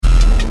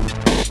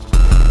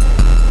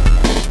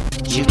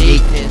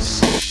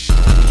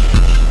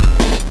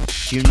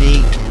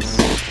Uniqueness.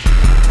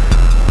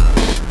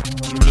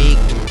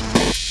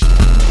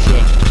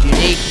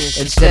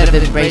 Uniqueness. Instead of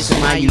embracing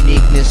my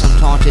uniqueness, I'm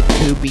taunted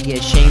to be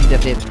ashamed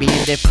of it.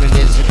 Being different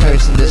is a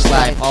curse in this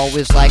life.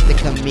 Always like the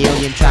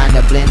chameleon trying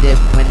to blend it.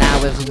 When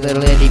I was a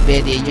little itty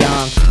bitty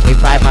young, they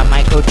fried my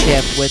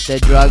microchip with the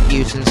drug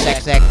use and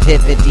sex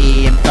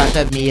activity in front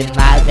of me in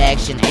live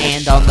action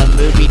and on the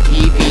movie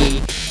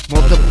TV.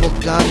 Multiple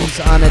guns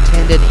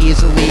unattended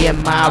easily in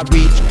my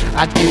reach.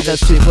 I do the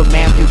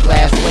Superman through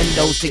glass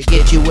windows to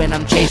get you when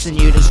I'm chasing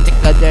you, to stick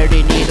a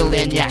dirty needle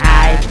in your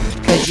eye.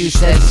 Cause you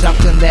said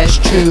something that's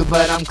true,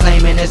 but I'm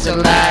claiming it's a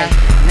lie.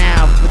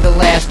 Now, for the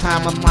last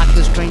time, unlock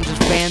the stranger's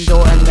van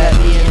door and let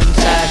me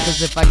inside.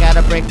 Cause if I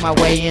gotta break my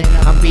way in,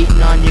 I'm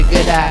beating on your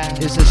good eye.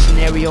 It's a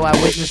scenario I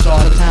witness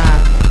all the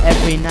time.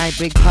 Every night,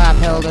 Big Pop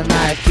held a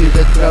knife to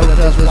the throat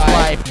of his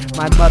wife,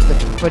 my mother,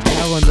 for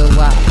telling the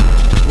lie.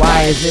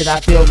 Why is it I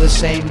feel the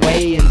same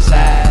way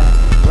inside?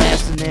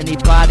 Blasting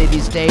anybody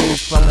these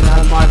days from an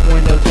unmarked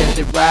window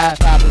tinted ride.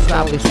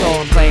 Probably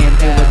stolen, playing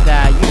do or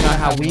die. You know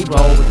how we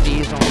roll with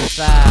these on the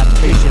side.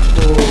 Preaching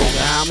fool,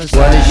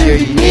 what is your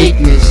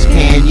uniqueness?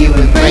 Can you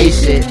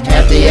embrace it?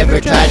 Have they ever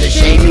tried to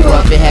shame you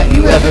of it? Have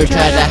you ever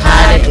tried to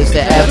hide it? Is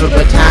there ever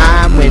a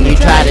time when you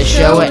try to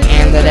show it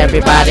and let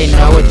everybody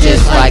know it,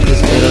 just like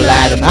this little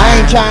light of mine? I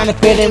ain't trying to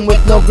fit in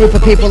with no group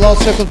of people. All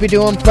circles be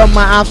doing from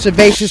my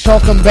observations,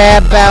 talking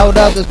bad about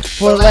others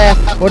for a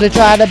laugh, or to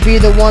try to be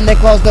the one that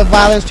caused the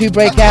violence to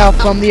break out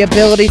from the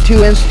ability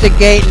to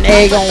instigate an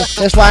egg on.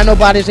 That's why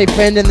nobody's a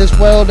friend in this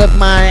world of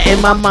mine.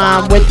 In my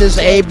mind, with this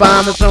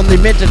A-bomb, it's only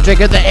meant to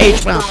trigger the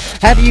H-bomb.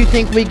 How do you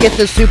think we get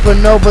the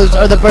supernovas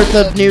or the birth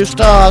of new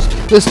stars?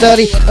 The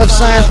study of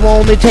science will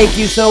only take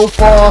you so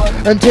far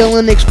until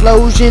an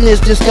explosion is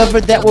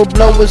discovered that will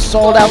blow us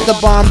all out the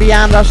bomb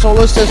beyond our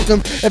solar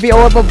system. Every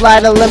orb of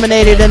light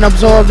eliminated and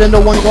absorbed into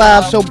one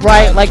glob so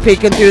bright, like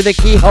peeking through the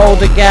keyhole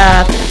to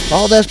God.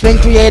 All that's been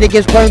created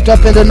gets burnt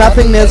up into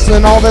nothingness,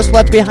 and all that's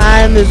left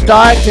behind is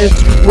darkness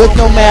with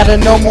no matter.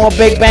 No more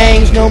big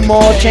bangs, no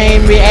more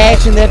chain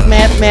reaction that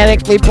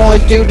mathematically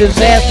points to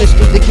disaster.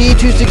 The key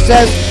to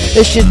success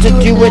is just to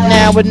do it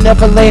now and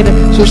never later.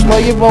 So slow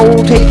your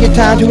roll, take your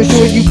time to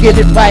ensure you get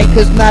it right,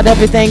 cause not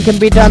everything can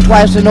be done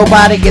twice and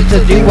nobody gets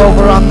a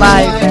do-over on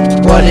life.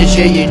 What is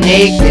your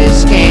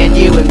uniqueness? Can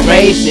you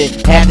embrace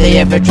it? Have they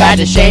ever tried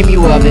to shame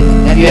you of it?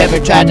 Have you ever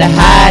tried to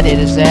hide it?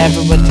 Is there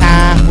ever a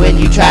time when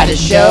you try to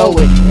show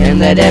it and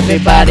let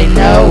everybody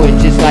know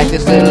it, just like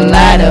this little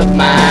light of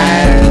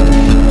mine?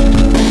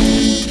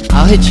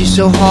 I'll hit you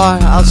so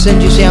hard, I'll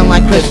send you sound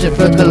like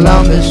Christopher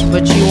Columbus,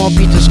 but you won't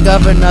be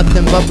discovering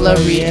nothing but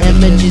blurry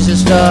images of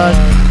stars.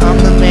 I'm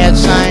the mad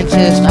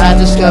scientist, I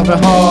discover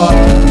hard.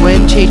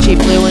 When Chi-Chi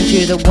flew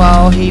into the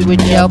wall, he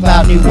would yelp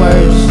out new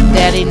words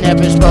that he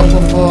never spoke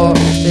before.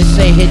 They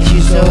say hit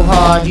you so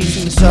hard, you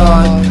sing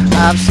sorry.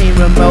 I've seen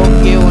remote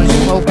viewing,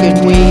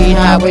 smoking weed,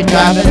 highway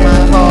driving my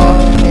car,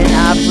 and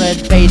I've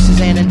read faces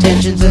and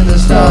intentions in the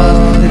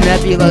stars. The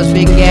nebulous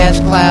big gas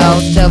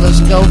clouds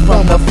telescope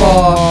from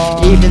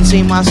afar. Even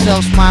see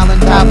myself smiling,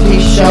 top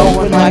teeth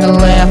showing like a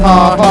laugh,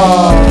 ha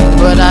ha.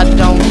 But I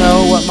don't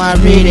know what my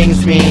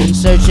readings mean.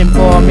 Searching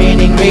for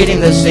meaning, reading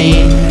the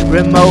scene.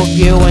 Remote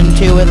viewing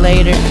to it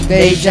later,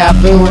 deja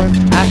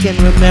vuing. I can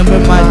remember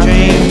my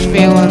dreams,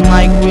 feeling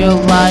like real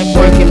life,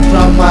 working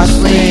from my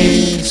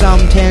sleep. Some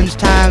 10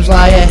 times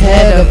lie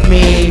ahead of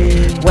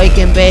me, wake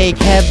and bake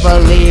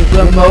heavily,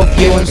 remote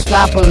viewing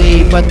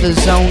sloppily, but the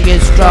zone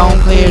gets strong,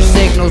 clear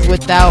signals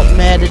without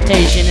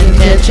meditation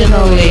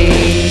intentionally.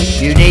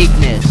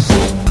 Uniqueness.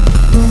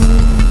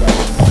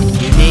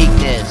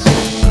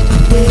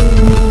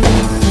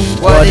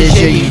 What is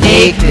your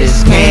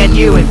uniqueness? Can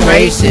you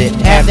embrace it?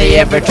 Have they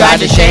ever tried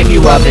to shame you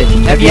of it?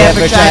 Have you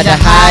ever tried to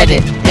hide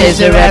it? Is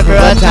there ever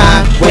a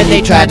time when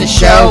they try to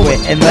show it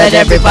and let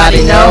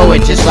everybody know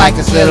it, just like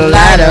this little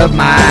light of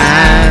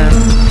mine?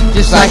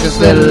 Just like this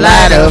little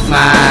light of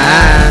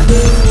mine.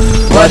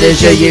 What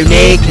is your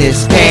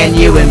uniqueness? Can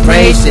you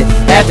embrace it?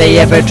 Have they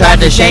ever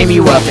tried to shame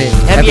you of it?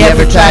 Have you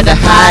ever tried to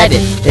hide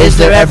it? Is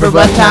there ever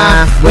a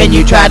time when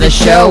you try to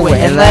show it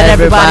and let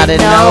everybody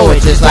know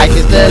it, just like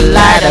this little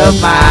light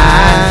of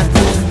mine?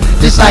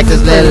 Just like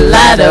this little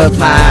light of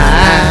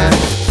mine.